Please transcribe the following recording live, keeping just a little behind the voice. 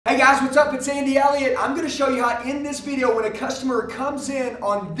guys, what's up? It's Andy Elliott. I'm going to show you how in this video, when a customer comes in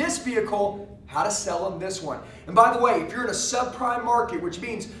on this vehicle, how to sell them this one. And by the way, if you're in a subprime market, which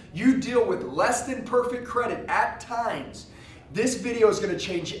means you deal with less than perfect credit at times, this video is going to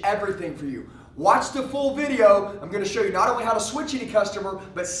change everything for you. Watch the full video. I'm going to show you not only how to switch any customer,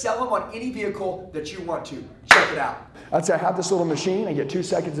 but sell them on any vehicle that you want to. Check it out. I'd say I have this little machine. I get 2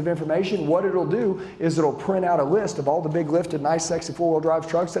 seconds of information. What it'll do is it'll print out a list of all the big lifted, nice, sexy four-wheel drive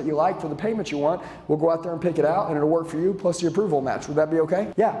trucks that you like for the payment you want. We'll go out there and pick it out, and it'll work for you, plus the approval match. Would that be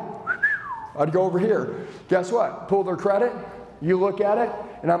okay? Yeah. I'd go over here. Guess what? Pull their credit. You look at it,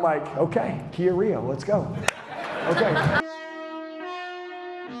 and I'm like, okay, Kia Rio, let's go. Okay.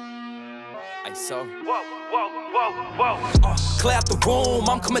 So, clear out the room,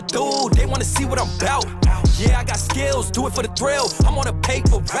 I'm coming through. They want to see what I'm about. Yeah, I got skills, do it for the thrill. I'm on a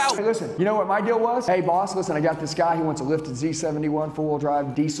paper route. Hey, listen, you know what my deal was? Hey, boss, listen, I got this guy. He wants a lifted Z71 four-wheel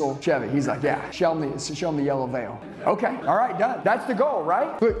drive diesel Chevy. He's like, yeah, show him the yellow veil. Okay, all right, done. That's the goal,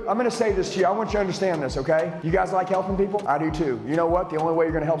 right? Look, I'm going to say this to you. I want you to understand this, okay? You guys like helping people? I do too. You know what? The only way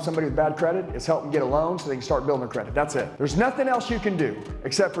you're going to help somebody with bad credit is help them get a loan so they can start building their credit. That's it. There's nothing else you can do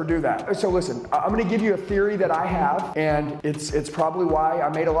except for do that. So listen, I'm going to give you a theory that I have, and it's probably why I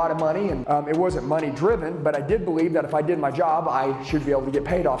made a lot of money, and it wasn't money driven, but I did believe that if I did my job, I should be able to get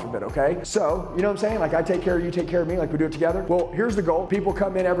paid off of it, okay? So, you know what I'm saying? Like I take care of you, take care of me, like we do it together. Well, here's the goal. People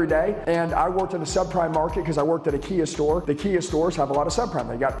come in every day, and I worked in a subprime market because I worked at a Kia store. The Kia stores have a lot of subprime.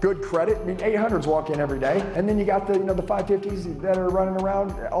 They got good credit. I mean, 800s walk in every day, and then you got the, the 550s that are running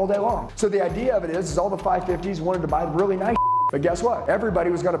around all day long. So the idea of it is all the 550s wanted to buy really nice. But guess what? Everybody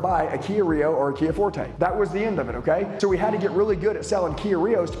was going to buy a Kia Rio or a Kia Forte. That was the end of it, okay? So we had to get really good at selling Kia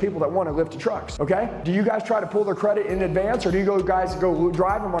Rios to people that want to lift trucks, okay? Do you guys try to pull their credit in advance, or do you guys go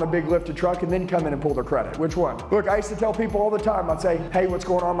drive them on a big lifted truck and then come in and pull their credit? Which one? Look, I used to tell people all the time, I'd say, hey, what's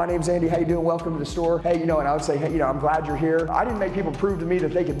going on? My name's Andy. How you doing? Welcome to the store. Hey, and I would say, hey, I'm glad you're here. I didn't make people prove to me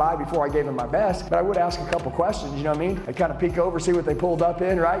that they could buy before I gave them my best, but I would ask a couple questions, you know what I mean? I kind of peek over, see what they pulled up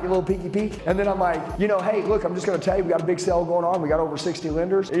in, right? Your little peeky peek. And then I'm like, hey, look, I'm just going to tell you, we got a big sale going on. We got over 60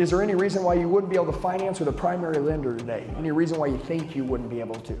 lenders. Is there any reason why you wouldn't be able to finance with a primary lender today? Any reason why you think you wouldn't be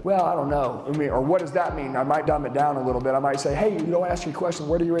able to? Well, I don't know. I mean, or what does that mean? I might dumb it down a little bit. I might say, hey, ask you a question.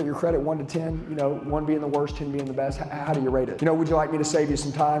 Where do you rate your credit? 1 to 10? 1 being the worst, 10 being the best. How do you rate it? Would you like me to save you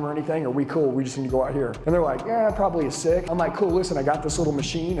some time or anything? Are we cool? We just need to go out here. And they're like, yeah, probably a 6. I'm like, cool, listen, I got this little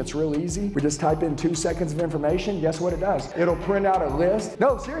machine. It's real easy. We just type in 2 seconds of information. Guess what it does? It'll print out a list.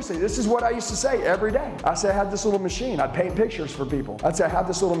 No, seriously, this is what I used to say every day. I say I had this little machine. I'd paint pictures for people. I'd say I have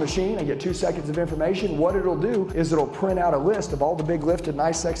this little machine. I get 2 seconds of information. What it'll do is it'll print out a list of all the big lifted,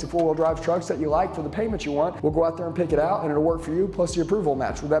 nice, sexy four-wheel drive trucks that you like for the payment you want. We'll go out there and pick it out, and it'll work for you, plus the approval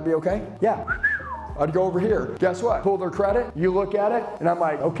match. Would that be okay? Yeah. I'd go over here. Guess what? Pull their credit. You look at it, and I'm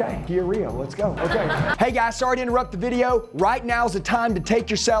like, okay, Kia Rio, let's go. Okay. Hey guys, sorry to interrupt the video. Right now's the time to take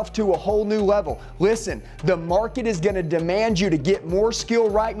yourself to a whole new level. Listen, the market is going to demand you to get more skill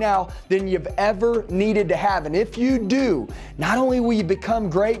right now than you've ever needed to have. And if you do, not only will you become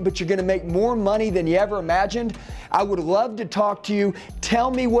great, but you're going to make more money than you ever imagined. I would love to talk to you.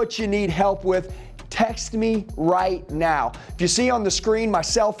 Tell me what you need help with. Text me right now. If you see on the screen, my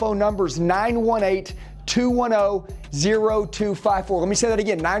cell phone number is 918-210-0254. Let me say that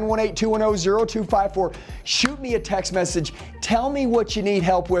again, 918-210-0254. Shoot me a text message. Tell me what you need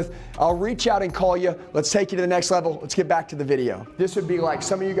help with. I'll reach out and call you. Let's take you to the next level. Let's get back to the video. This would be like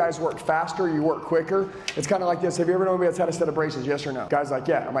some of you guys work faster, you work quicker. It's kind of like this. Have you ever known anybody that's had a set of braces, yes or no? Guys like,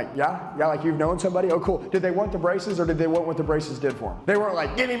 yeah. I'm like, yeah, like you've known somebody? Oh, cool. Did they want the braces, or did they want what the braces did for them? They weren't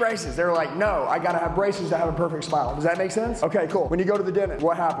like, give me braces. They were like, no, I got to have braces to have a perfect smile. Does that make sense? Okay, cool. When you go to the dentist,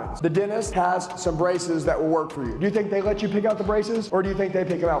 what happens? The dentist has some braces that will work for you. Do you think they let you pick out the braces, or do you think they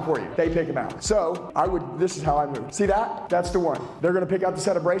pick them out for you? They pick them out. So this is how I move. See that? That's the one. They're going to pick out the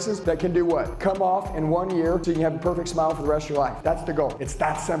set of braces that can do what? Come off in 1 year so you can have a perfect smile for the rest of your life. That's the goal. It's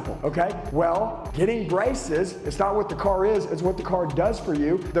that simple, okay? Well, getting braces, it's not what the car is, it's what the car does for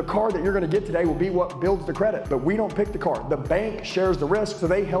you. The car that you're going to get today will be what builds the credit, but we don't pick the car. The bank shares the risk, so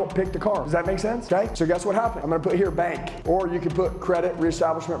they help pick the car. Does that make sense? Okay? So guess what happened? I'm going to put here bank, or you can put credit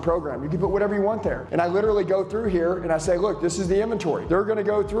reestablishment program. You can put whatever you want there. And I literally go through here and I say, look, this is the inventory. They're going to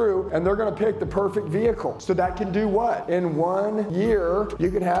go through and they're going to pick the perfect vehicle. So that can do what? In 1 year, you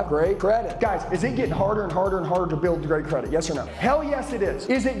can have great credit. Guys, is it getting harder and harder and harder to build great credit? Yes or no? Hell yes it is.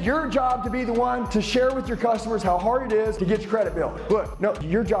 Is it your job to be the one to share with your customers how hard it is to get your credit built? Look, no,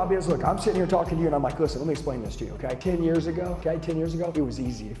 your job is, look, I'm sitting here talking to you and I'm like, listen, let me explain this to you, okay? 10 years ago, it was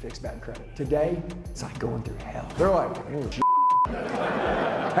easy to fix bad credit. Today, it's like going through hell. They're like, oh,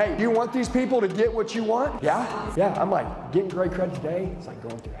 Hey, do you want these people to get what you want? Yeah? Yeah, I'm like, getting great credit today, it's like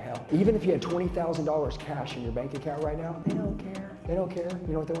going through hell. Even if you had $20,000 cash in your bank account right now, they don't care. They don't care.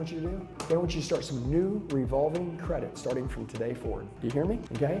 You know what they want you to do? They want you to start some new revolving credit starting from today forward. Do you hear me?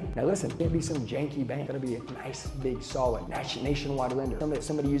 Okay? Now listen, it can't be some janky bank. It's gonna be a nice, big, solid, nationwide lender.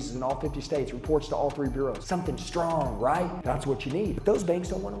 Somebody uses in all 50 states, reports to all 3 bureaus. Something strong, right? That's what you need. But those banks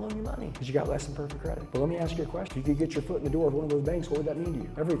don't want to loan you money because you got less than perfect credit. But let me ask you a question. If you could get your foot in the door of one of those banks, what would that mean to you?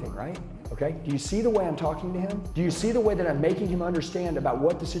 Everything, right? Okay? Do you see the way I'm talking to him? Do you see the way that I'm making him understand about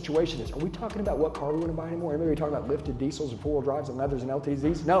what the situation is? Are we talking about what car we want to buy anymore? Are we talking about lifted diesels and 4-wheel drives and leathers and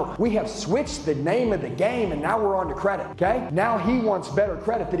LTZs? No. We have switched the name of the game and now we're on to credit, okay? Now he wants better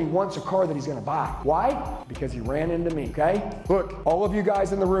credit than he wants a car that he's going to buy. Why? Because he ran into me, okay? Look, all of you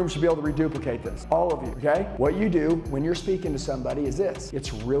guys in the room should be able to reduplicate this. All of you, okay? What you do when you're speaking to somebody is this.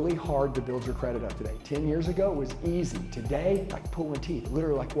 It's really hard to build your credit up today. 10 years ago, it was easy. Today, like pulling teeth,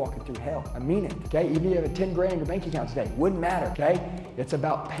 literally like walking through hell. I mean it, okay? Even if you have a 10 grand in your bank account today, wouldn't matter, okay? It's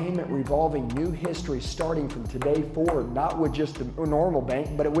about payment revolving, new history starting from today forward, not with just the normal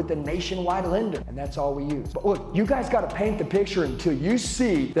bank, but with the nationwide lender. And that's all we use. But look, you guys got to paint the picture until you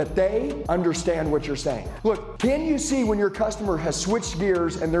see that they understand what you're saying. Look, can you see when your customer has switched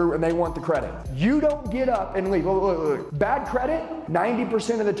gears and they want the credit? You don't get up and leave. Look. Bad credit,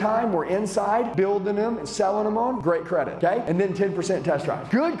 90% of the time we're inside building them and selling them on great credit, okay? And then 10% test drive.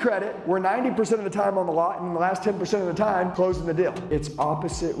 Good credit, we're 90% of the time on the lot and the last 10% of the time closing the deal. It's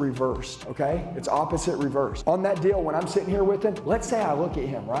opposite reversed, okay? It's opposite reversed. On that deal, when I'm sitting here with him, let's say I look at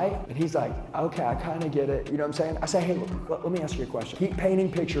him, right? And he's like, okay, I kind of get it. You know what I'm saying? I say, hey, look, let me ask you a question. Keep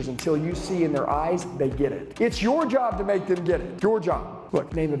painting pictures until you see in their eyes, they get it. It's your job to make them get it. Your job.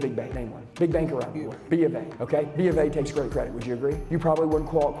 Look, name a big bank. Name one. Big bank around here. B of A, okay? B of A takes great credit. Would you agree? You probably wouldn't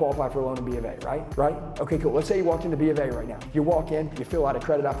qualify for a loan in B of A, right? Right? Okay, cool. Let's say you walked into B of A right now. You walk in, you fill out a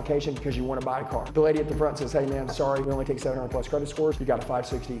credit application because you want to buy a car. The lady at the front says, hey man, sorry, we only take 700 plus credit scores. You got a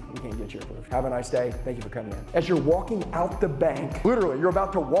 560, we can't get you approved. Have a nice day. Thank you for coming in. As you're walking out the bank, literally, you're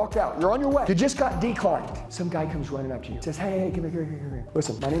about to walk out. You're on your way. You just got declined. Some guy comes running up to you, says, hey, come here.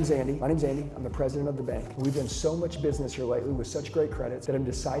 Listen, my name's Andy. I'm the president of the bank. We've done so much business here lately with such great credits that I'm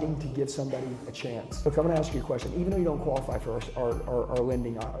deciding to give somebody a chance. Look, I'm gonna ask you a question. Even though you don't qualify for our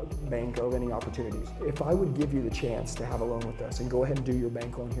lending bank or lending opportunities, if I would give you the chance to have a loan with us and go ahead and do your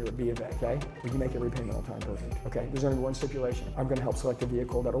bank loan here at B of A, okay? We can make every payment on time perfect, okay? There's only one stipulation. I'm gonna help select a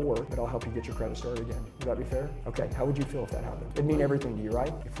vehicle that'll work, but I'll help you get your credit started again. Would that be fair? Okay, how would you feel if that happened? It'd mean everything to you,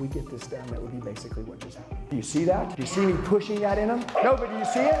 right? If we get this done, that would be basically what just happened. Do you see that? Do you see me pushing that in them? No, but do you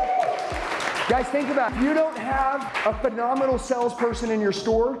see it? Guys, think about it. If you don't have a phenomenal salesperson in your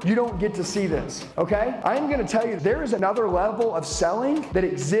store, you don't get to see this, okay? I'm gonna tell you, there is another level of selling that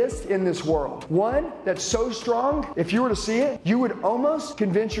exists in this world. One that's so strong, if you were to see it, you would almost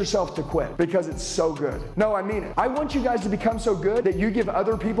convince yourself to quit because it's so good. No, I mean it. I want you guys to become so good that you give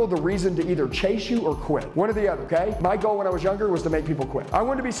other people the reason to either chase you or quit. One or the other, okay? My goal when I was younger was to make people quit. I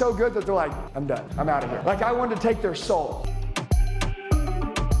wanted to be so good that they're like, I'm done. I'm out of here. Like I wanted to take their soul.